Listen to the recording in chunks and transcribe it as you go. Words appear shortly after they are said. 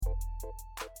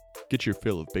Get your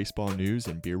fill of baseball news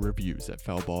and beer reviews at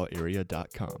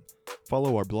foulballarea.com.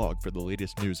 Follow our blog for the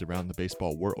latest news around the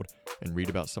baseball world and read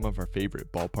about some of our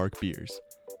favorite ballpark beers.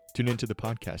 Tune into the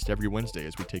podcast every Wednesday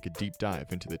as we take a deep dive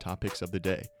into the topics of the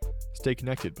day. Stay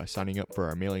connected by signing up for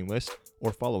our mailing list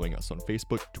or following us on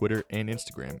Facebook, Twitter, and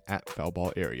Instagram at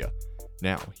foulballarea.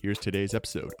 Now, here's today's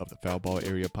episode of the Foul Ball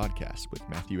Area podcast with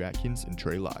Matthew Atkins and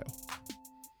Trey Lyle.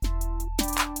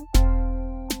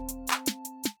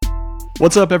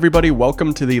 What's up, everybody?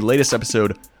 Welcome to the latest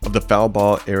episode of the Foul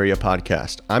Ball Area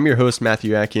podcast. I'm your host,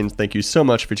 Matthew Atkins. Thank you so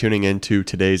much for tuning in to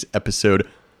today's episode.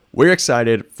 We're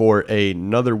excited for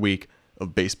another week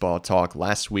of baseball talk.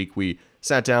 Last week, we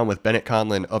sat down with Bennett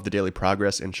Conlin of the Daily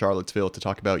Progress in Charlottesville to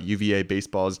talk about UVA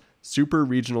baseball's Super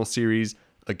Regional Series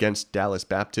against Dallas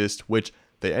Baptist, which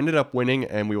they ended up winning,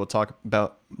 and we will talk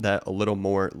about that a little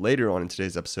more later on in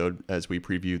today's episode as we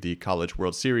preview the College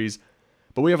World Series.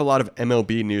 But we have a lot of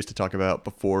MLB news to talk about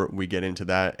before we get into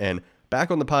that. And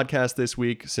back on the podcast this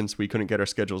week, since we couldn't get our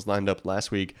schedules lined up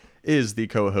last week, is the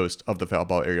co-host of the Foul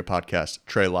Ball Area podcast,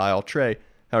 Trey Lyle. Trey,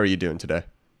 how are you doing today?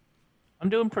 I'm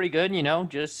doing pretty good,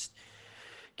 just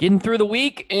getting through the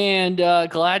week, and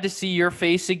glad to see your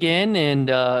face again,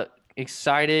 and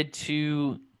excited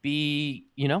to be,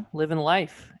 living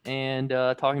life and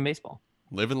talking baseball.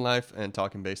 Living life and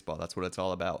talking baseball. That's what it's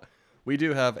all about. We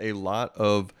do have a lot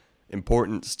of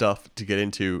important stuff to get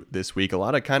into this week. A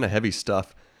lot of kind of heavy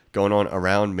stuff going on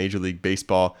around Major League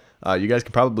Baseball. You guys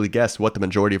can probably guess what the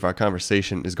majority of our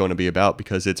conversation is going to be about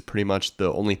because it's pretty much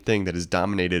the only thing that has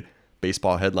dominated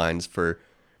baseball headlines for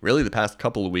really the past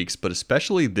couple of weeks, but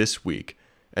especially this week.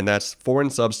 And that's foreign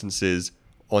substances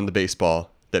on the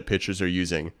baseball that pitchers are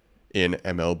using in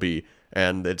MLB.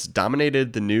 And it's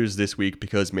dominated the news this week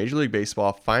because Major League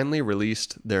Baseball finally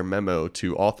released their memo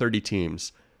to all 30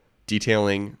 teams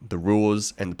detailing the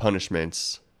rules and the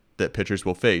punishments that pitchers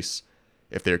will face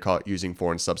if they're caught using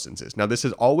foreign substances. Now, this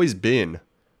has always been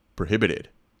prohibited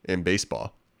in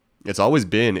baseball. It's always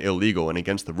been illegal and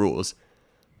against the rules.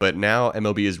 But now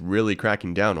MLB is really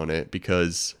cracking down on it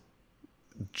because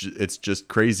it's just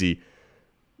crazy,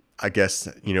 I guess,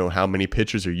 how many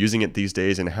pitchers are using it these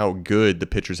days and how good the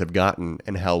pitchers have gotten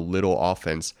and how little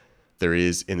offense there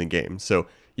is in the game. So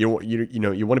you want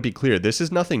to be clear. This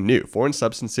is nothing new. Foreign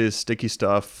substances, sticky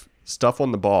stuff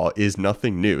on the ball is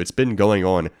nothing new. It's been going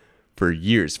on for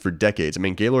years, for decades. I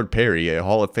mean, Gaylord Perry, a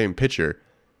Hall of Fame pitcher,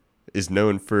 is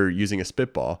known for using a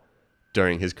spitball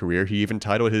during his career. He even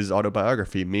titled his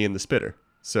autobiography "Me and the Spitter."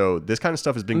 So this kind of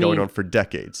stuff has been going on for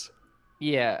decades.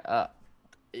 Yeah.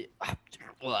 At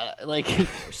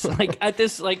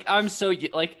this, I'm so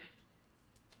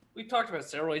we've talked about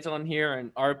steroids on here,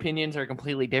 and our opinions are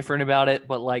completely different about it.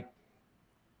 But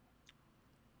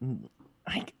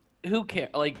who cares?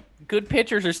 Good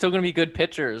pitchers are still going to be good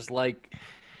pitchers.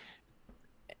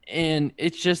 And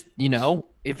it's just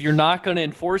if you're not going to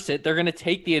enforce it, they're going to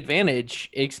take the advantage,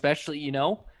 especially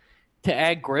to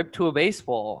add grip to a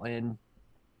baseball. And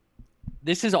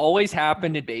this has always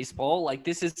happened in baseball.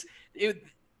 This is it.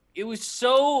 It was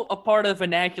so a part of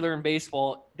vernacular in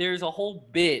baseball. There's a whole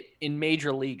bit in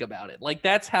Major League about it.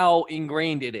 That's how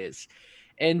ingrained it is.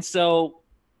 And so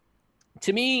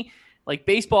to me,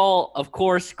 baseball, of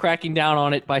course, cracking down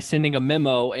on it by sending a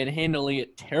memo and handling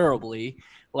it terribly,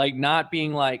 not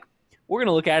being we're going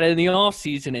to look at it in the off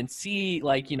season and see,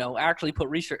 actually put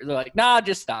research. They're like, nah,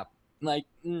 just stop. Can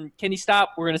you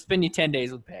stop? We're going to spend you 10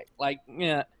 days with pay.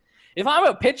 Yeah. If I'm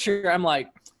a pitcher, I'm like,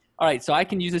 all right, so I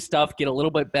can use this stuff, get a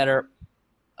little bit better.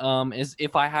 Is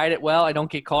if I hide it well, I don't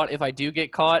get caught. If I do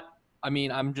get caught,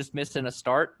 I'm just missing a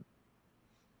start.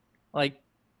 I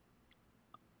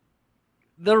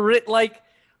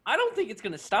don't think it's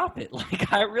gonna stop it.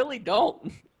 I really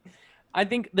don't. I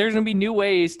think there's gonna be new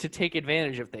ways to take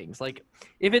advantage of things.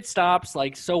 If it stops,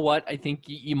 so what? I think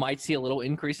you might see a little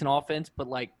increase in offense, but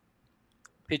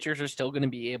pitchers are still gonna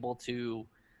be able to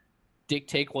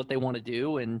dictate what they want to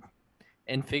do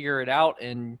and figure it out.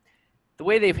 And the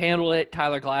way they've handled it,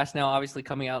 Tyler Glasnow obviously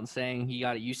coming out and saying he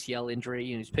got a UCL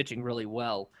injury and he's pitching really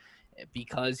well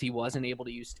because he wasn't able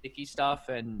to use sticky stuff.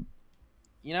 And,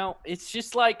 it's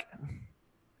just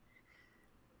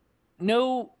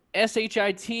no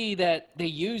SHIT that they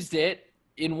used it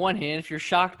in one hand. If you're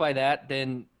shocked by that,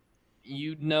 then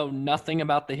you know nothing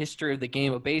about the history of the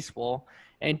game of baseball.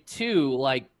 And two,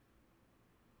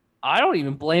 I don't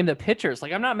even blame the pitchers.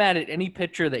 I'm not mad at any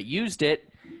pitcher that used it.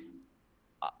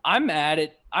 I'm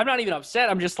not even upset.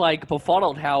 I'm just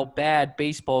befuddled how bad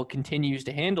baseball continues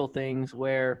to handle things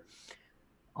where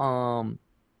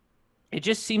it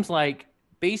just seems like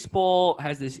baseball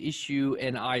has this issue,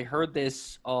 and I heard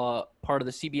this part of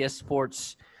the CBS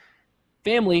Sports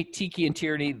family, Tiki and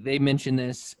Tierney, they mentioned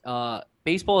this.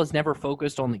 Baseball is never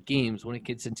focused on the games when it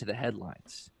gets into the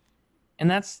headlines. And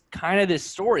that's kind of this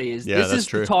story is Yeah, this that's is the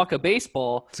true. talk of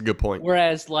baseball. It's a good point.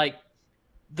 Whereas like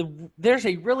there's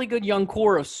a really good young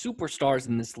core of superstars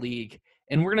in this league.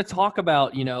 And we're going to talk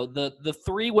about, the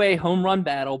three-way home run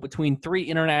battle between three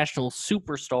international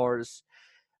superstars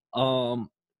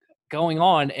going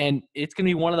on. And it's going to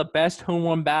be one of the best home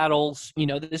run battles,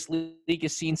 this league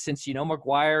has seen since,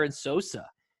 McGwire and Sosa,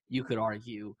 you could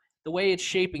argue. The way it's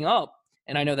shaping up,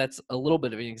 and I know that's a little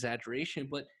bit of an exaggeration,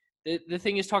 but the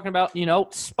thing is talking about,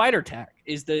 Spider Tack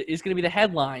is going to be the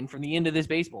headline from the end of this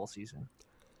baseball season.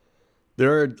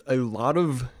 There are a lot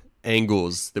of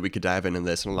angles that we could dive into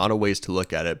this and a lot of ways to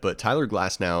look at it, but Tyler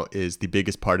Glasnow is the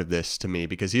biggest part of this to me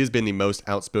because he has been the most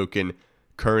outspoken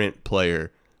current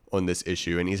player on this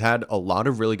issue, and he's had a lot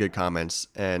of really good comments.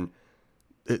 And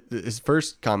his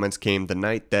first comments came the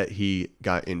night that he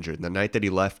got injured, the night that he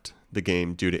left the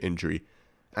game due to injury.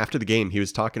 After the game, he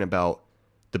was talking about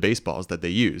the baseballs that they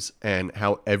use and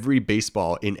how every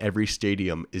baseball in every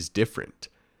stadium is different.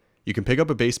 You can pick up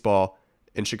a baseball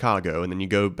in Chicago and then you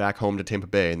go back home to Tampa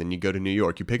Bay and then you go to New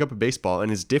York. You pick up a baseball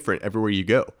and it's different everywhere you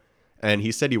go. And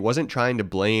he said he wasn't trying to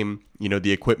blame,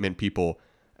 the equipment people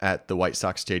at the White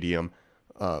Sox stadium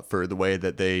for the way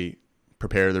that they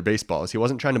prepare their baseballs. He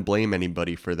wasn't trying to blame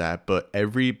anybody for that, but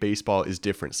every baseball is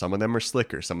different. Some of them are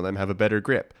slicker. Some of them have a better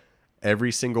grip.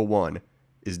 Every single one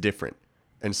is different.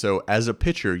 And so as a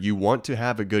pitcher, you want to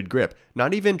have a good grip,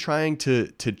 not even trying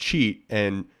to cheat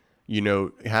and,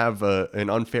 have an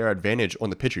unfair advantage on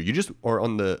the pitcher. Or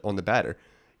on the batter.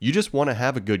 You just want to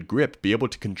have a good grip, be able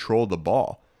to control the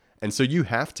ball. And so you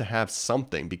have to have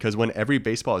something because when every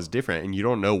baseball is different and you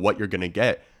don't know what you're going to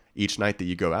get each night that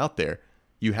you go out there,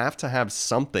 you have to have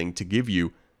something to give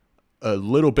you a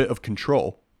little bit of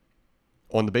control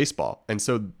on the baseball. And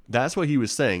so that's what he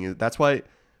was saying. That's why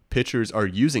pitchers are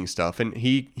using stuff. And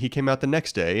he came out the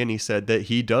next day and he said that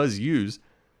he does use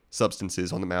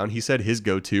substances on the mound. He said his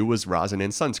go-to was rosin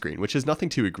and sunscreen, which is nothing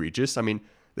too egregious. I mean,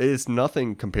 it's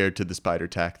nothing compared to the Spider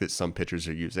Tack that some pitchers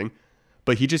are using,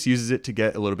 but he just uses it to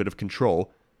get a little bit of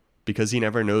control because he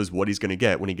never knows what he's going to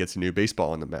get when he gets a new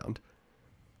baseball on the mound.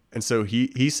 And so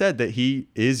he said that he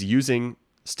is using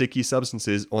sticky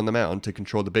substances on the mound to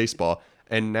control the baseball.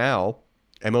 And now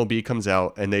MLB comes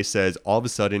out and they says all of a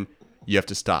sudden you have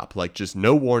to stop, like just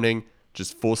no warning,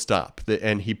 just full stop.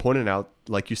 And he pointed out,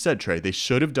 like you said, Trey, they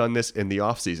should have done this in the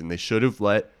offseason. They should have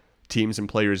let teams and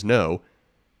players know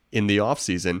in the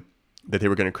offseason that they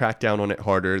were going to crack down on it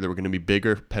harder. There were going to be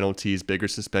bigger penalties, bigger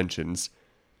suspensions,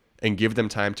 and give them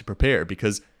time to prepare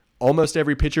because almost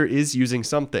every pitcher is using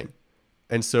something.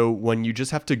 And so when you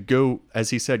just have to go, as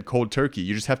he said, cold turkey,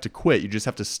 you just have to quit. You just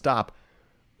have to stop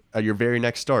at your very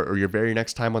next start or your very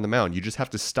next time on the mound. You just have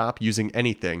to stop using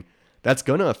anything. That's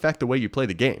going to affect the way you play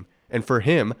the game. And for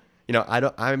him,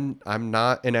 I'm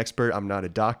not an expert. I'm not a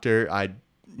doctor.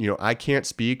 I can't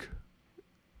speak,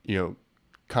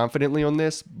 confidently on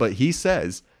this, but he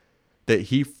says that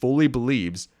he fully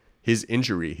believes his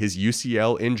injury, his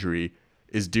UCL injury,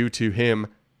 is due to him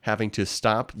having to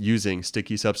stop using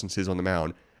sticky substances on the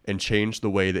mound and change the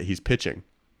way that he's pitching.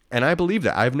 And I believe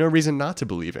that. I have no reason not to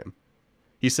believe him.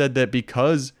 He said that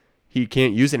because he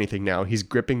can't use anything now, he's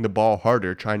gripping the ball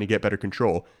harder, trying to get better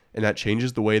control, and that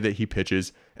changes the way that he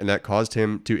pitches, and that caused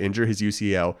him to injure his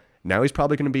UCL. Now he's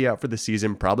probably going to be out for the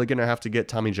season, probably going to have to get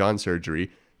Tommy John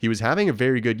surgery. He was having a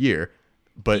very good year,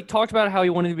 but he talked about how he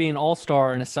wanted to be an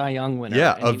All-Star and a Cy Young winner.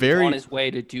 Yeah, and he was on his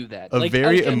way to do that. A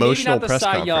very emotional maybe not the press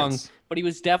Cy conference. Young, but he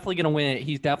was definitely going to win it.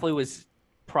 He definitely was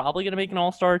probably going to make an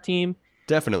All-Star team.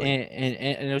 Definitely.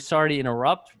 And I was sorry to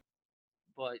interrupt,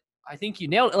 but I think you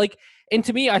nailed it. And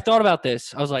to me, I thought about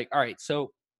this. I was like, all right,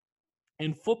 so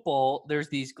in football, there's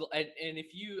these, and if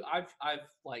I've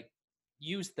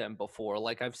used them before,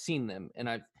 I've seen them,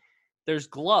 and there's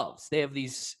gloves. They have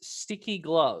these sticky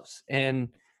gloves, and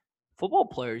football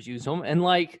players use them. And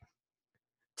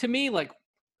to me,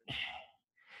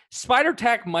 Spider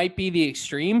Tack might be the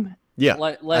extreme. Yeah,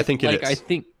 I think it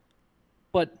is.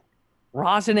 But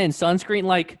rosin and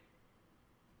sunscreen,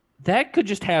 that could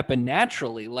just happen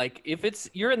naturally. If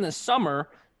you're in the summer,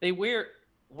 they wear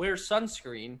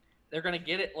sunscreen. They're gonna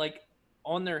get it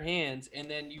on their hands, and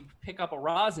then you pick up a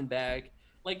rosin bag.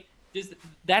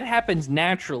 That happens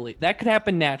naturally. That could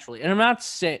happen naturally. And I'm not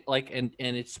saying and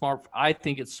it's smart. I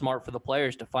think it's smart for the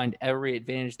players to find every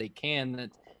advantage they can.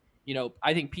 That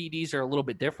I think PEDs are a little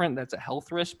bit different. That's a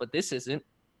health risk, but this isn't.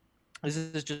 This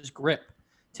is just grip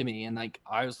to me. And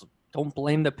don't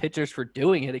blame the pitchers for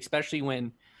doing it, especially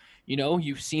when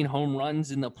you've seen home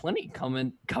runs in the plenty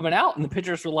coming out, and the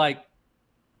pitchers were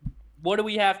what do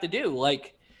we have to do?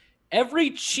 Like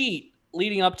every cheat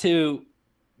leading up to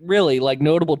really like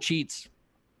notable cheats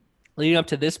leading up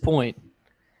to this point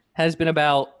has been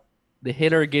about the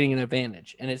hitter getting an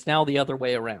advantage, and it's now the other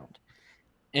way around.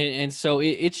 And so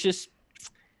it's just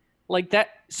like that.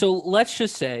 So let's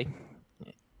just say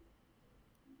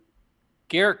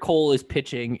Garrett Cole is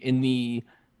pitching in the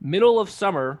middle of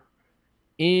summer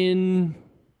against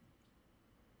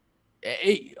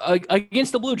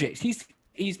the Blue Jays.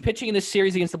 He's pitching in this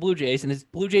series against the Blue Jays, and his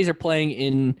Blue Jays are playing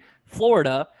in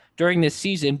Florida during this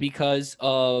season because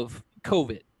of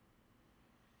COVID.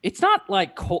 It's not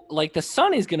like the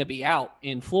sun is going to be out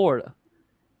in Florida,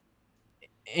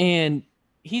 and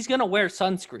he's going to wear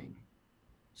sunscreen.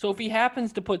 So if he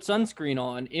happens to put sunscreen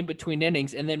on in between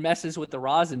innings and then messes with the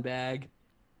rosin bag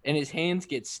and his hands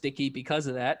get sticky because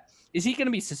of that, is he going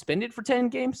to be suspended for 10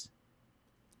 games?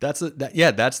 That's a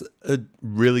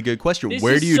really good question.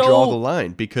 Where do you draw the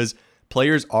line? Because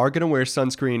players are going to wear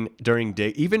sunscreen during day,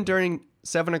 even during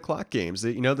 7:00 games.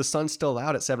 You know, the sun's still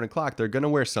out at 7:00. They're going to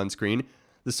wear sunscreen.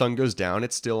 The sun goes down.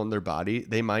 It's still on their body.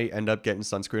 They might end up getting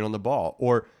sunscreen on the ball.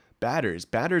 Or batters.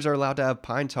 Batters are allowed to have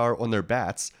pine tar on their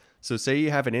bats. So say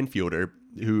you have an infielder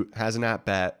who has an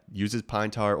at-bat, uses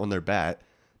pine tar on their bat,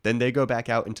 then they go back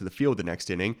out into the field the next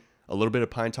inning, a little bit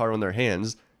of pine tar on their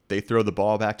hands, they throw the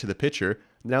ball back to the pitcher.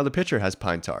 Now the pitcher has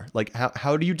pine tar. Like,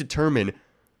 how do you determine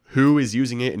who is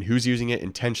using it and who's using it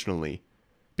intentionally?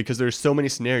 Because there's so many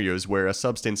scenarios where a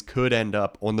substance could end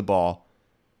up on the ball,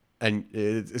 and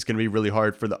it's going to be really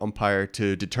hard for the umpire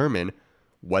to determine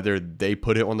whether they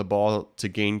put it on the ball to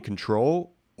gain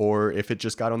control or if it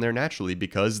just got on there naturally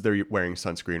because they're wearing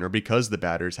sunscreen or because the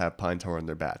batters have pine tar on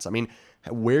their bats. I mean,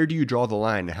 where do you draw the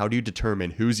line? How do you determine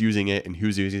who's using it and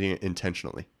who's using it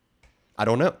intentionally? I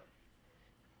don't know.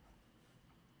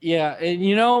 Yeah, and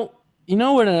you know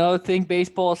what another thing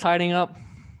baseball is hiding up?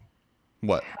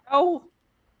 What? How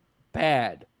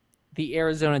bad the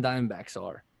Arizona Diamondbacks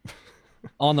are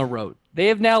on the road. They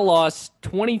have now lost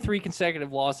 23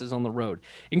 consecutive losses on the road,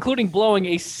 including blowing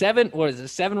a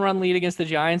 7-run lead against the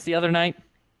Giants the other night.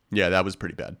 Yeah, that was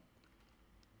pretty bad.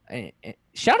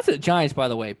 Shout out to the Giants, by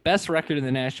the way. Best record in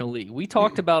the National League. We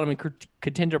talked about them in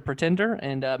contender pretender,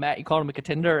 and Matt, you called them a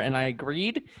contender, and I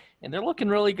agreed. And they're looking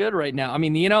really good right now. I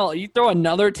mean, you throw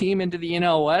another team into the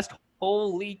NL West,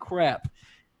 holy crap.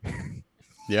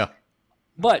 Yeah.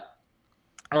 But,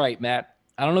 all right, Matt,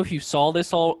 I don't know if you saw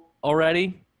this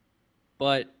already,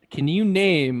 but can you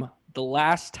name the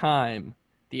last time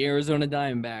the Arizona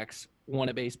Diamondbacks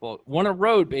won a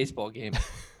road baseball game?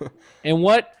 And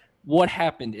what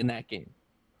happened in that game?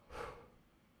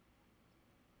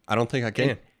 I don't think I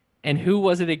can. And who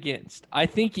was it against? I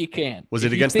think you can. Was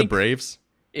it against the Braves?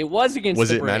 It was against the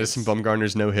Braves. Was it Madison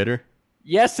Bumgarner's no-hitter?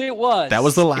 Yes, it was. That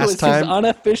was the last time. His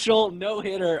unofficial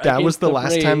no-hitter. That was the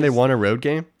last time they won a road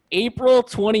game? April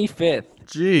 25th.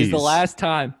 Jeez. Is the last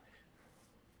time.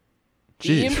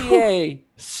 Jeez. The NBA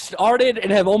started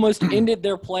and have almost ended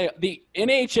their play. The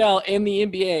NHL and the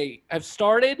NBA have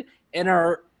started and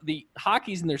the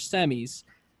hockey's in their semis.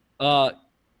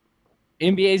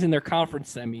 NBA's in their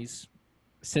conference semis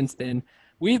since then.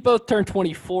 We've both turned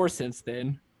 24 since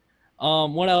then.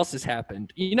 What else has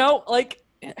happened? Yeah.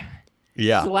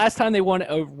 The last time they won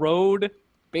a road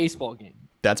baseball game.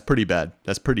 That's pretty bad.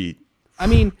 That's pretty. I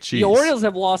mean, Jeez. The Orioles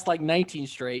have lost 19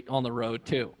 straight on the road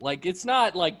too. It's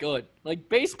not good.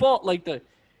 Baseball,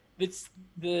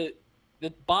 the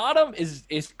bottom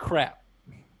is crap.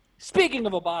 Speaking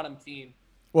of a bottom team.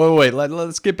 Wait.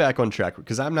 Let's get back on track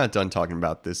because I'm not done talking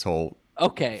about this whole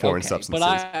foreign substances. But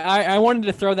I wanted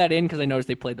to throw that in because I noticed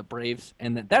they played the Braves,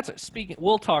 and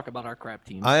we'll talk about our crap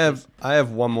teams. I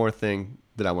have one more thing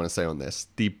that I want to say on this.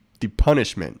 The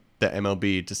punishment that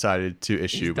MLB decided to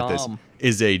issue with this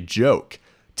is a joke.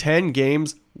 10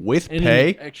 games with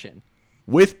pay.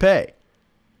 With pay.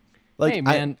 Hey,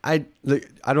 man. I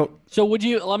don't. So would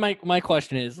you? My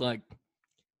question is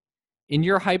in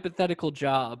your hypothetical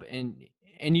job, and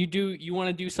you want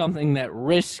to do something that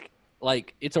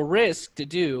it's a risk to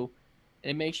do,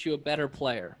 and it makes you a better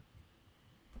player.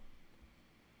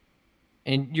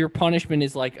 And your punishment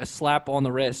is a slap on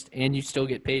the wrist, and you still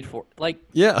get paid for it.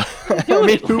 Yeah. I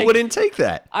mean, who wouldn't take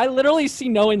that? I literally see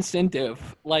no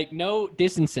incentive, no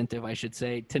disincentive, I should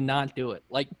say, to not do it.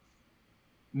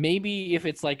 Maybe if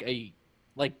it's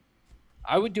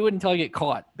I would do it until I get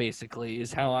caught, basically,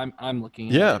 is how I'm looking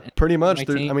at it. Yeah, pretty much.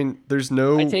 There's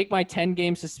no... I take my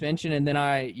 10-game suspension, and then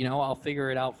I'll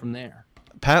figure it out from there.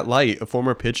 Pat Light, a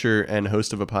former pitcher and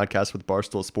host of a podcast with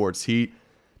Barstool Sports, he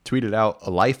tweeted out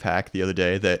a life hack the other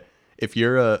day that if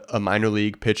you're a minor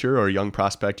league pitcher or a young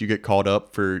prospect, you get called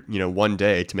up for 1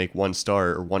 day to make one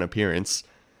start or one appearance.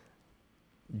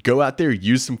 Go out there,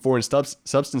 use some foreign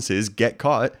substances, get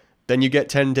caught, then you get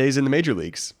 10 days in the major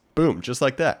leagues. Boom, just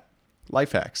like that.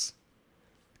 Life hacks.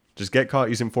 Just get caught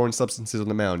using foreign substances on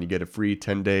the mound. You get a free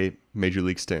 10-day major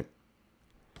league stint.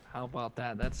 How about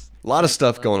that? That's a lot of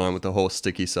stuff going on with the whole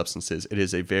sticky substances. It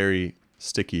is a very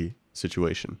sticky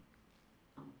situation.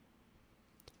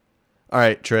 All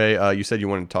right, Trey, you said you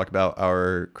wanted to talk about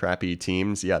our crappy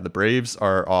teams. Yeah, the Braves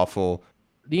are awful.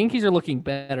 The Yankees are looking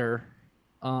better.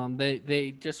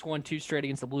 They just won 2 straight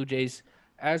against the Blue Jays.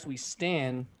 As we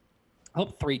stand,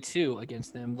 up 3-2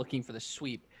 against them, looking for the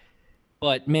sweep.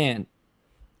 But, man,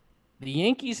 the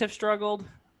Yankees have struggled.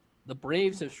 The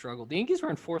Braves have struggled. The Yankees were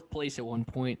in 4th place at one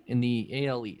point in the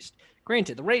AL East.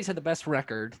 Granted, the Rays had the best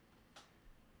record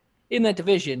in that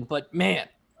division, but, man,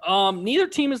 neither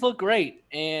team has looked great.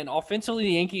 And offensively,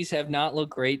 the Yankees have not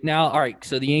looked great. Now, all right,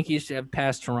 so the Yankees have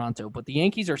passed Toronto, but the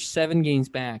Yankees are 7 games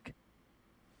back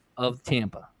of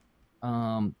Tampa.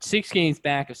 6 games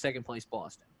back of second-place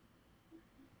Boston.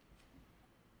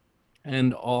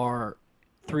 And are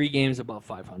 3 games above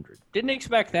 500. Didn't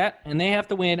expect that, and they have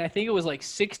to win. I think it was like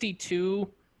 62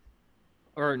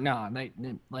 or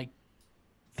like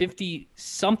 50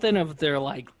 something of their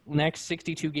like next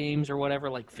 62 games or whatever,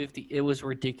 like 50. It was a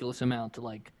ridiculous amount to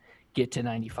like get to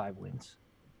 95 wins.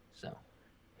 So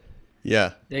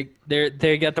yeah,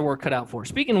 they got the work cut out for.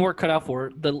 Speaking of work cut out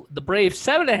for, the Braves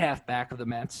 7.5 back of the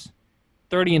Mets,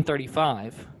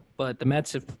 30-35, but the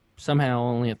Mets have somehow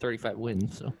only have 35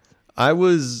 wins. So I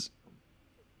was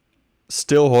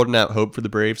still holding out hope for the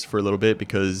Braves for a little bit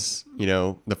because, you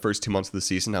know, the first 2 months of the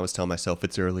season, I was telling myself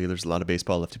it's early. There's a lot of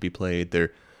baseball left to be played.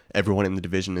 Everyone in the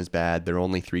division is bad. They're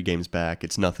only 3 games back.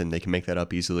 It's nothing. They can make that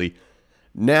up easily.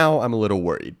 Now I'm a little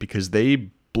worried because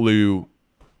they blew,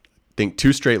 I think,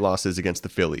 2 straight losses against the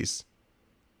Phillies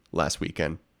last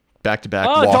weekend. Back-to-back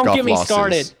walk-off don't get me losses.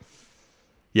 Started.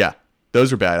 Yeah,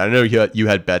 those were bad. I know you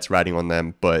had bets riding on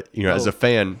them, but you know, as a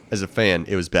fan,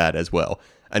 it was bad as well.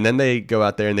 And then they go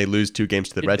out there and they lose 2 games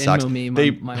to the Red Sox. My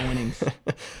winnings.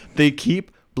 They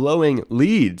keep blowing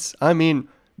leads. I mean,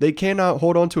 they cannot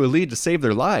hold on to a lead to save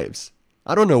their lives.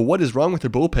 I don't know what is wrong with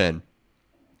their bullpen.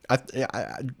 I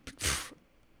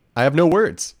have no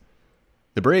words.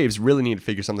 The Braves really need to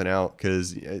figure something out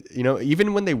because, you know,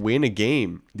 even when they win a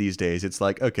game these days, it's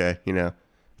like, okay, you know,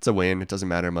 it's a win. It doesn't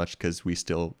matter much because we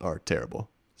still are terrible.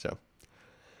 So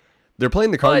they're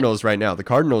playing the Cardinals right now. The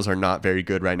Cardinals are not very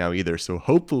good right now either. So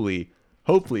hopefully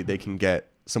they can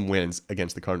get some wins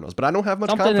against the Cardinals. But I don't have much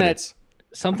confidence.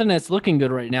 Something that's looking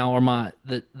good right now are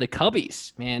the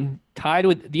Cubbies, man. Tied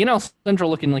with the NL Central,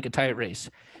 looking like a tight race.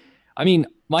 I mean,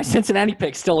 my Cincinnati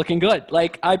pick's still looking good.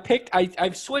 Like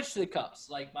I've switched to the Cubs.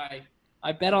 Like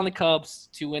I bet on the Cubs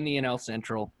to win the NL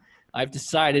Central. I've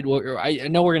decided. I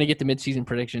know we're gonna get the midseason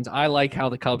predictions. I like how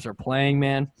the Cubs are playing,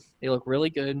 man. They look really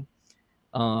good.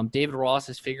 David Ross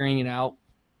is figuring it out.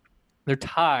 They're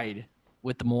tied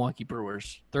with the Milwaukee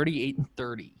Brewers,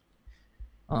 38-30.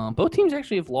 Both teams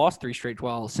actually have lost 3 straight,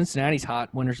 while Cincinnati's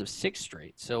hot, winners of 6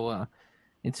 straight. So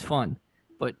it's fun.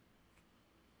 But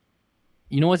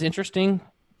you know what's interesting?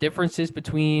 Differences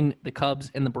between the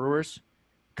Cubs and the Brewers.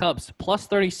 Cubs, plus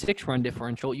 36 run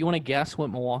differential. You want to guess what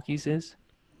Milwaukee's is?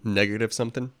 Negative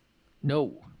something?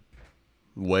 No.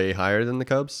 Way higher than the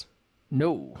Cubs?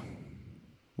 No.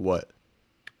 What?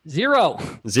 0.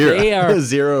 0. They are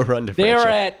 0 run differential. They are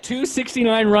at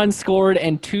 269 runs scored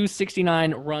and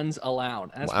 269 runs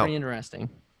allowed. That's pretty interesting.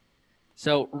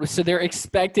 So their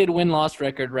expected win-loss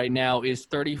record right now is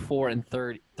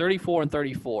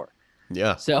 34-34.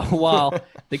 Yeah. So while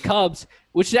the Cubs,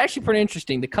 which is actually pretty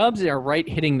interesting, the Cubs are right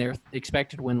hitting their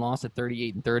expected win-loss at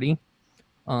 38-30.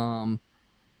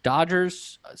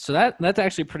 Dodgers, so that's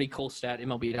actually a pretty cool stat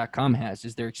MLB.com has,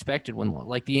 is their expected win-loss.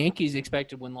 Like the Yankees'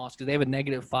 expected win-loss, because they have a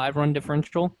negative 5 run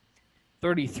differential,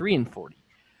 33-40.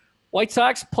 White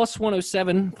Sox, plus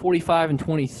 107,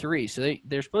 45-23. So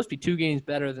they're supposed to be 2 games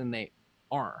better than they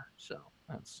are. So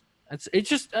it's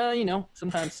just,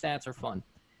 sometimes stats are fun.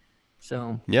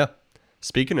 So yeah.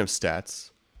 Speaking of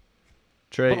stats,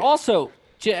 Trey. But also,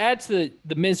 to add to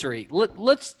the misery,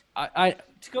 let's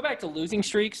to go back to losing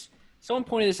streaks. Someone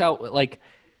pointed this out, like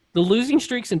the losing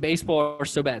streaks in baseball are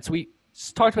so bad. So we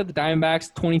talked about the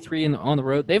Diamondbacks, 23 on the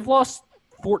road. They've lost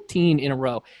 14 in a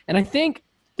row. And I think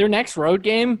their next road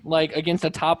game, like against a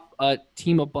top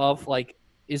team above, like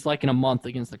is like in a month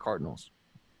against the Cardinals.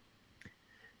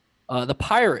 The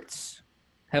Pirates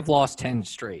have lost 10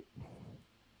 straight.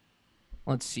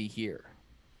 Let's see here.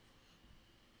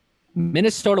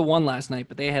 Minnesota won last night,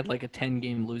 but they had like a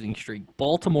 10-game losing streak.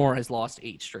 Baltimore has lost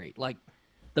 8 straight. Like,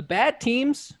 the bad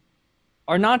teams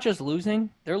are not just losing,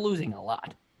 they're losing a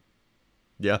lot.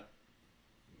 Yeah.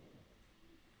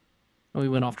 We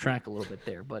went off track a little bit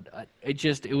there, but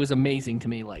it was amazing to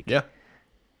me. Like Yeah.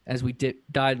 as we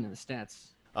dived into the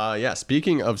stats. Yeah.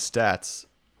 Speaking of stats,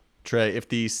 Trey, if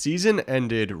the season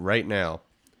ended right now,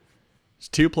 there's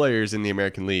two players in the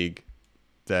American League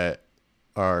that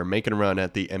are making a run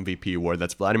at the MVP award.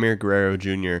 That's Vladimir Guerrero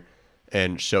Jr.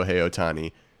 and Shohei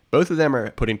Ohtani. Both of them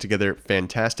are putting together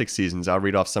fantastic seasons. I'll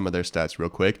read off some of their stats real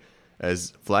quick.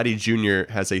 As Vladdy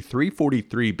Jr. has a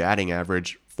 343 batting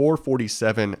average,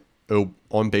 447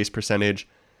 on base percentage,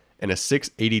 and a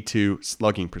 682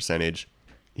 slugging percentage.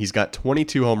 He's got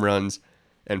 22 home runs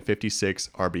and 56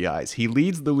 RBIs. He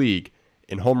leads the league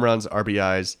in home runs,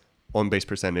 RBIs, on base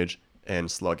percentage,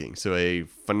 and slugging. So a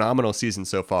phenomenal season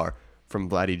so far from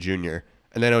Vladdy Jr.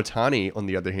 And then Ohtani, on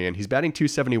the other hand, he's batting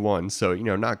 271, so,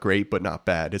 not great, but not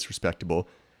bad. It's respectable.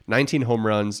 19 home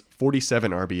runs,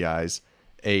 47 RBIs,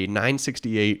 a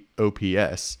 968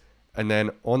 OPS. And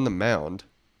then on the mound,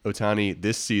 Ohtani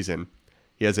this season,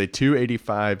 he has a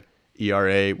 285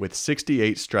 ERA with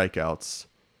 68 strikeouts,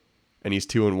 and he's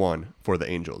 2-1 for the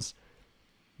Angels.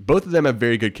 Both of them have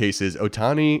very good cases.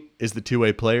 Ohtani is the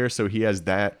two-way player, so he has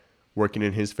that working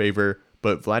in his favor,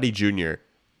 but Vladdy Jr.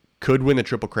 could win the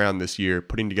Triple Crown this year,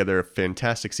 putting together a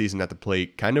fantastic season at the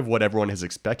plate, kind of what everyone has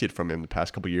expected from him the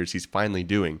past couple years. He's finally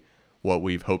doing what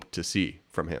we've hoped to see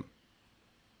from him.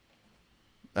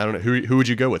 I don't know. Who would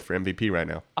you go with for MVP right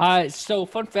now? So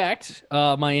fun fact,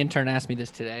 my intern asked me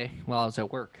this today while I was at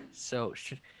work.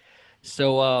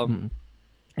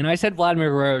 And I said Vladimir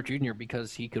Guerrero Jr.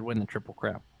 because he could win the Triple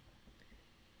Crown.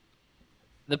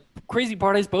 The crazy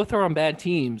part is both are on bad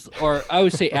teams, or I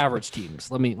would say average teams.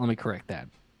 Let me correct that.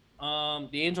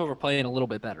 The Angels are playing a little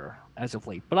bit better as of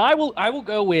late, but I'll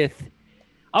go with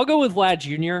Vlad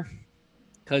Jr.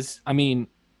 because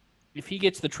if he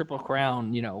gets the Triple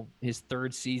Crown, his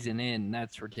third season in,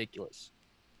 that's ridiculous.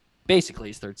 Basically,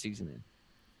 his third season in.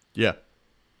 Yeah,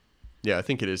 I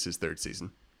think it is his third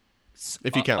season.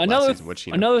 If you count last season, which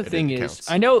another thing is,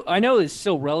 counts. I know it's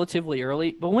still relatively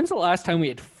early, but when's the last time we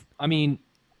had?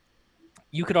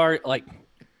 You could argue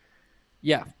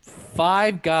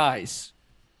 5 guys.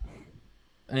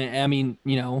 You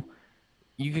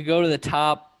could go to the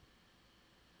top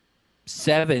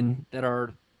 7 that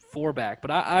are 4 back,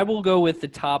 but I will go with the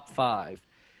top 5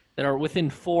 that are within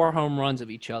 4 home runs of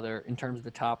each other in terms of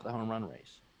the top of the home run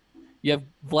race. You have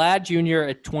Vlad Jr.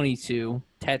 at 22,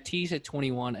 Tatis at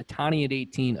 21, Ohtani at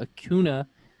 18, Acuna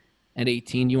at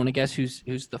 18. You want to guess who's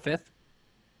the 5th?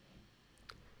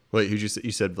 Wait, you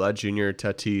said Vlad Jr.,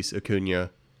 Tatis,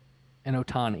 Acuna, and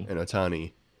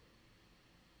Ohtani.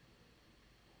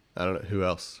 I don't know who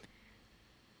else.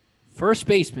 First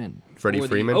baseman, Freddie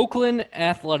Freeman, the Oakland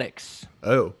Athletics.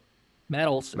 Oh, Matt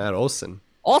Olson.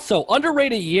 Also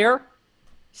underrated year.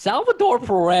 Salvador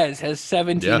Perez has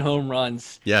 17 home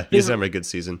runs. Yeah, he's having a good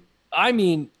season.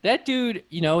 That dude,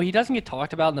 he doesn't get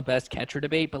talked about in the best catcher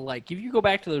debate, but if you go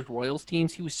back to those Royals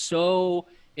teams, he was so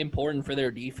important for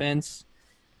their defense.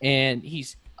 And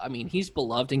he's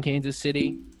beloved in Kansas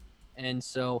City. And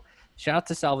so shout out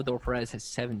to Salvador Perez, has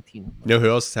 17. You know who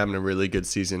else is having a really good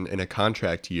season in a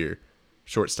contract year?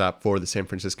 Shortstop for the San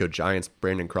Francisco Giants,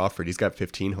 Brandon Crawford. He's got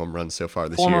 15 home runs so far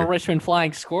this year. Former Richmond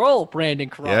Flying Squirrel, Brandon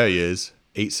Crawford. Yeah, he is.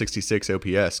 866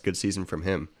 OPS. Good season from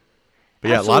him. But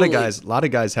yeah, absolutely. a lot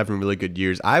of guys having really good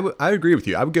years. I agree with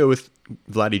you. I would go with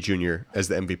Vladdy Jr. as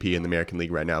the MVP in the American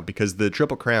League right now because the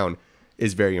Triple Crown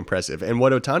is very impressive. And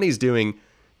what Ohtani's doing,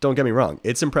 don't get me wrong,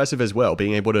 it's impressive as well,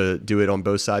 being able to do it on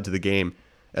both sides of the game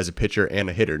as a pitcher and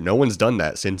a hitter. No one's done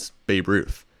that since Babe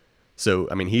Ruth. So,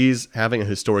 he's having a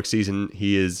historic season.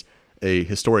 He is a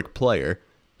historic player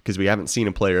because we haven't seen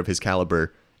a player of his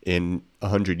caliber in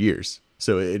 100 years.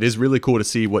 So it is really cool to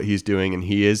see what he's doing, and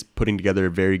he is putting together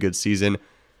a very good season,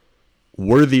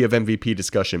 worthy of MVP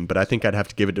discussion, but I think I'd have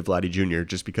to give it to Vladdy Jr.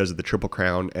 just because of the Triple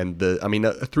Crown and a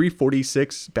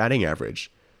 346 batting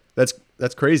average. That's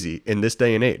crazy in this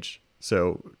day and age.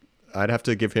 So I'd have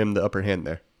to give him the upper hand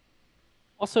there.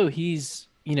 Also, he's,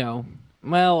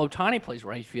 Ohtani plays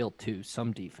right field too,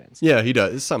 some defense. Yeah, he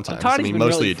does sometimes. Ohtani's been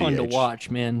mostly really fun to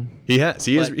watch, man. He has.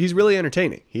 He's really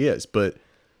entertaining. He is, but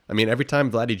every time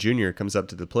Vladdy Jr. comes up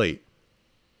to the plate,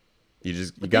 you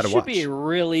got to watch.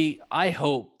 I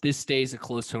hope this stays a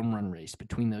close home run race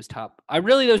between those top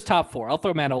 4. I'll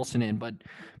throw Matt Olson in, but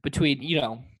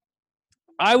between,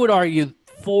 I would argue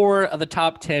 4 of the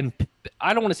top 10,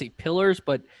 I don't want to say pillars,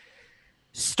 but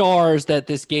stars that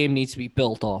this game needs to be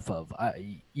built off of. I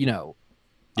think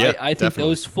definitely.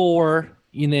 Those 4,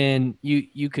 and then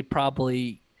you could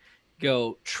probably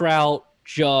go Trout,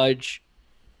 Judge,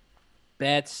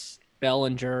 Betts,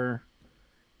 Bellinger,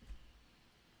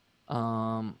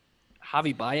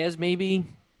 Javi Baez maybe.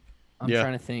 I'm Yeah.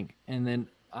 trying to think, and then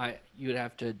you would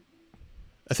have to.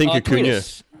 I think tweet Acuna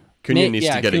us. needs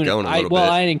to get it Acuna. going a little bit.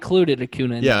 I included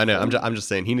Acuna. In Yeah, I there know. for I'm just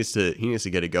saying he needs to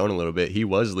get it going a little bit. He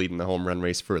was leading the home run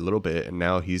race for a little bit, and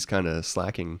now he's kind of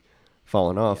slacking,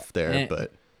 falling off there. And-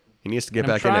 But he needs to get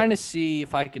I'm back in trying it. to see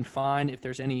if I can find if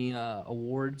there's any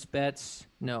awards bets.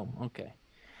 No, okay.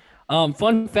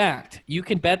 Fun fact: you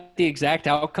can bet the exact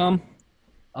outcome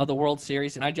of the World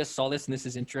Series, and I just saw this, and this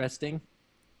is interesting.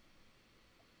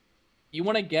 You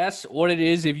want to guess what it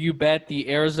is if you bet the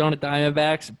Arizona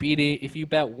Diamondbacks if you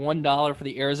bet $1 for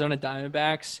the Arizona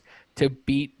Diamondbacks to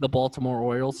beat the Baltimore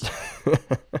Orioles?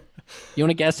 You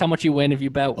want to guess how much you win if you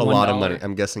bet $1? A lot of money.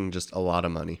 I'm guessing just a lot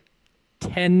of money.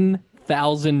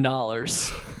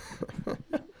 $10,000.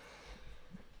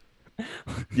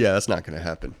 Yeah, that's not going to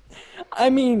happen. I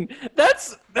mean,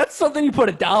 that's something you put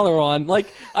 $1 on. Like,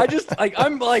 I just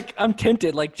I'm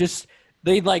tempted. Like, just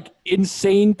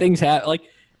insane things happen. Like,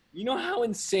 you know how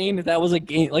insane that was a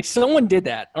game. Like, someone did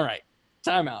that. All right,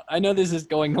 timeout. I know this is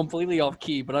going completely off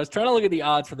key, but I was trying to look at the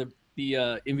odds for the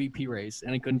MVP race,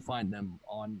 and I couldn't find them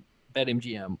on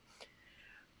BetMGM.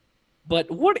 But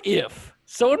what if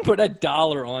someone put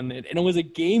 $1 on it and it was a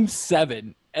game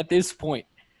 7 at this point?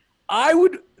 I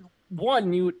would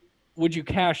would you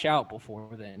cash out before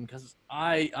then? Because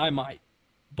I might.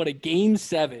 But a game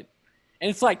 7, and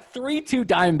it's like 3-2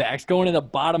 Diamondbacks going to the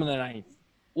bottom of the 9th.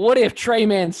 What if Trey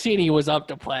Mancini was up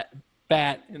to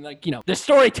bat and the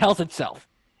story tells itself?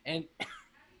 And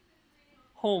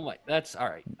oh my, that's all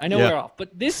right. I know we're off, but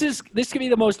this could be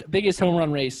the biggest home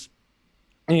run race.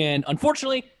 And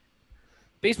unfortunately,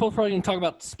 baseball's probably going to talk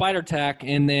about Spider Tack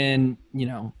and then,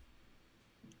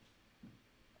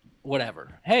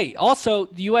 whatever. Hey, also,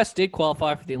 the U.S. did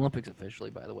qualify for the Olympics officially,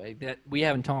 by the way. That we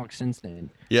haven't talked since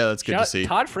then. Yeah, that's good to see.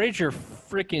 Todd Frazier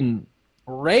freaking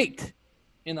raked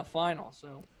in the final.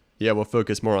 So yeah, we'll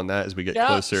focus more on that as we get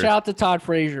closer. Shout out to Todd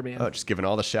Frazier, man. Oh, just giving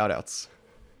all the shout outs.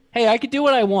 Hey, I could do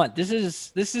what I want. This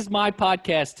is my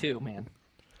podcast too, man.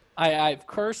 I've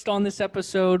cursed on this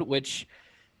episode, which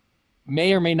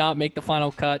may or may not make the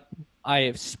final cut. I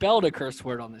have spelled a curse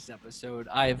word on this episode.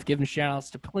 I have given shout outs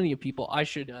to plenty of people. I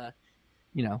should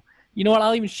you know what?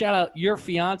 I'll even shout out your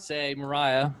fiance,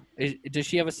 Mariah. Does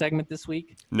she have a segment this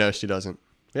week? No, she doesn't.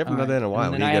 We haven't done that in a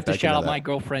while. And then I have to shout out my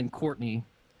girlfriend, Courtney,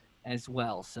 as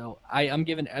well. So I'm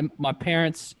giving my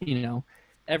parents,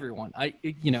 everyone.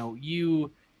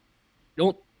 You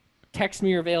don't text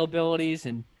me your availabilities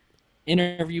and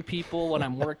interview people when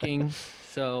I'm working.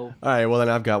 So all right, well then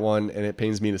I've got one, and it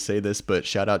pains me to say this, but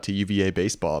shout out to UVA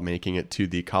baseball making it to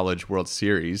the College World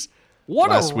Series. What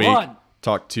Last a week, run!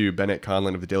 Talked to Bennett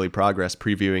Conlon of the Daily Progress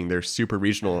previewing their Super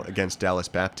Regional against Dallas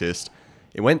Baptist.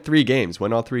 It went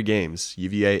all 3 games.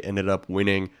 UVA ended up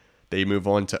winning. They move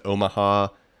on to Omaha,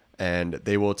 and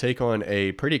they will take on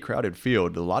a pretty crowded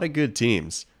field. A lot of good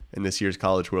teams in this year's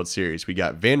College World Series. We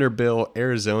got Vanderbilt,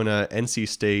 Arizona, NC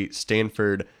State,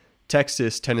 Stanford,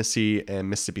 Texas, Tennessee, and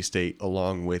Mississippi State,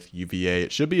 along with UVA.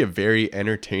 It should be a very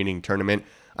entertaining tournament.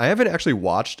 I haven't actually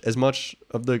watched as much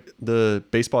of the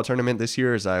baseball tournament this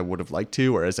year as I would have liked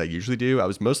to, or as I usually do. I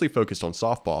was mostly focused on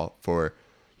softball for,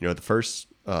 the first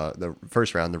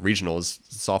round, the regionals.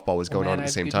 Softball was going on at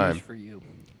the same time. For you.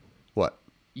 What?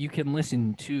 You can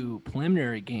listen to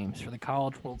preliminary games for the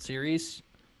College World Series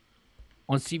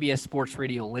on CBS Sports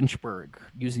Radio Lynchburg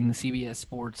using the CBS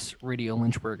Sports Radio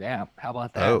Lynchburg app. How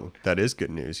about that? Oh, that is good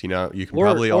news. You can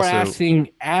probably also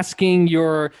asking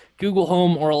your Google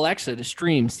Home or Alexa to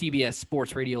stream CBS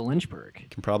Sports Radio Lynchburg. You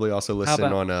can probably also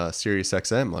listen on Sirius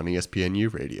XM on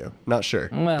ESPNU radio. Not sure,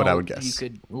 well, but I would guess. You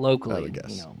could locally, I would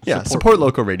guess. Support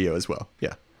local radio as well.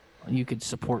 Yeah. You could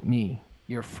support me,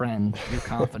 your friend, your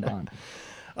confidant.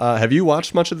 Have you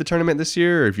watched much of the tournament this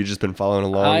year, or have you just been following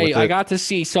along with it? I got to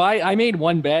see. So I made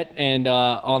one bet, and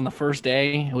on the first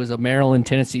day, it was a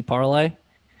Maryland-Tennessee parlay.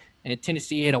 And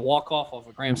Tennessee had a walk-off of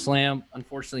a grand slam.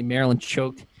 Unfortunately, Maryland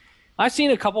choked. I've seen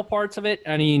a couple parts of it.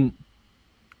 I mean,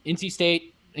 NC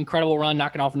State, incredible run,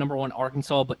 knocking off number 1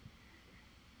 Arkansas. But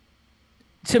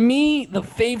to me, the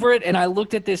favorite, and I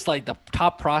looked at this like the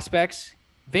top prospects,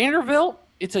 Vanderbilt,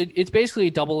 it's basically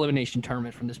a double elimination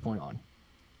tournament from this point on.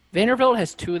 Vanderbilt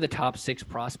has 2 of the top 6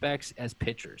 prospects as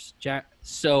pitchers.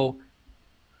 So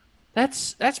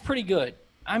that's pretty good.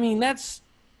 I mean, that's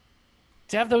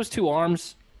to have those 2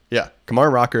 arms. Yeah, Kamar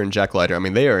Rocker and Jack Leiter. I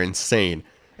mean, they are insane,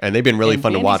 and they've been really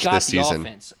fun to watch this season.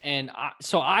 Offense. And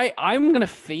I'm going to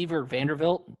favor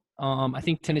Vanderbilt. I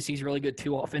think Tennessee's really good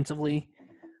too offensively.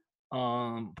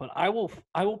 But I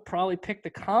will probably pick the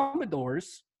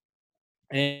Commodores.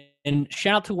 And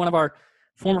shout out to one of our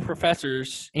former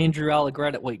professors, Andrew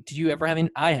Allegretta. Wait, did you ever have him?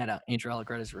 I had Andrew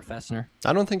Allegretta as a professor.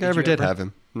 I don't think I ever did have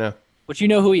him. No. But you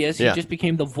know who he is? Yeah. He just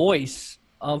became the voice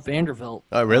of Vanderbilt.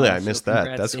 Oh, really? I So missed that.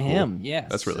 congrats That's to cool. him. Yeah,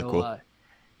 That's really cool.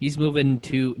 He's moving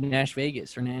to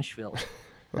Vegas or Nashville.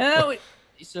 Oh,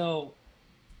 so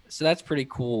that's pretty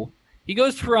cool. He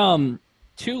goes from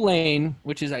Tulane,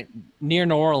 which is near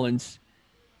New Orleans,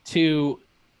 to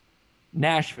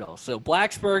Nashville. So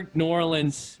Blacksburg, New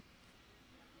Orleans,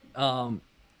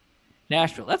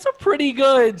 Nashville. That's a pretty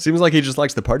good. Seems like he just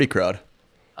likes the party crowd.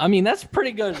 I mean, that's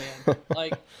pretty good, man.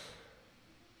 Like,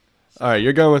 all right,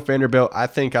 you're going with Vanderbilt. I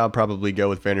think I'll probably go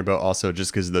with Vanderbilt also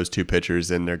just because of those two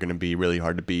pitchers, and they're going to be really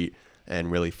hard to beat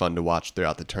and really fun to watch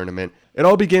throughout the tournament. It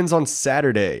all begins on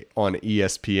Saturday on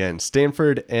ESPN.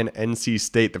 Stanford and NC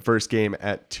State, the first game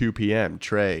at 2 p.m.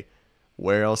 Trey,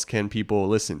 where else can people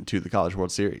listen to the College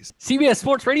World Series? CBS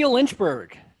Sports Radio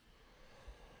Lynchburg.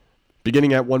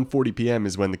 Beginning at 1:40 p.m.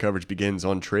 is when the coverage begins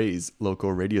on Trey's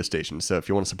local radio station. So if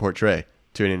you want to support Trey,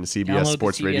 tune in to CBS Download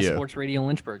Sports the CBS Radio. Sports Radio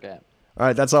Lynchburg app. All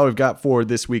right, that's all we've got for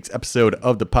this week's episode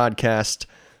of the podcast.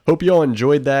 Hope you all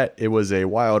enjoyed that. It was a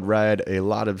wild ride, a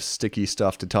lot of sticky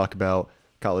stuff to talk about.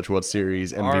 College World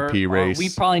Series, MVP race. We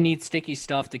probably need sticky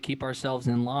stuff to keep ourselves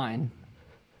in line.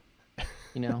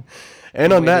 You know.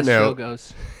 And on that note,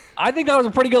 goes. I think that was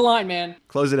a pretty good line, man.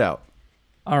 Close it out.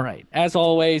 All right. As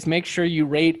always, make sure you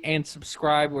rate and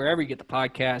subscribe wherever you get the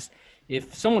podcast.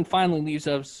 If someone finally leaves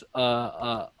us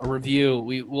a review,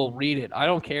 we will read it. I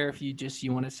don't care if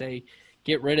you want to say,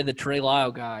 get rid of the Trey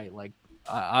Lyle guy. Like,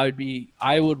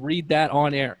 I would read that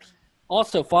on air.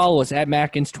 Also, follow us at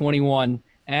Mackins21,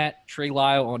 at Trey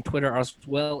Lyle on Twitter, as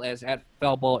well as at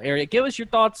Foulball Area. Give us your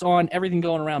thoughts on everything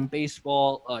going around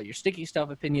baseball, your sticky stuff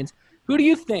opinions. Who do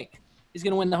you think is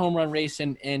going to win the home run race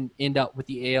and end up with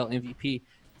the AL MVP?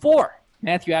 For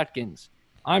Matthew Atkins,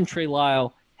 I'm Trey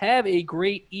Lyle. Have a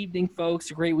great evening, folks,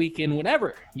 a great weekend,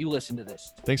 whenever you listen to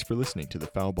this. Thanks for listening to the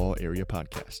Foul Ball Area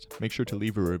Podcast. Make sure to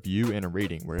leave a review and a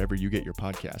rating wherever you get your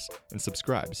podcasts, and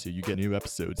subscribe so you get new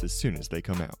episodes as soon as they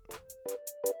come out.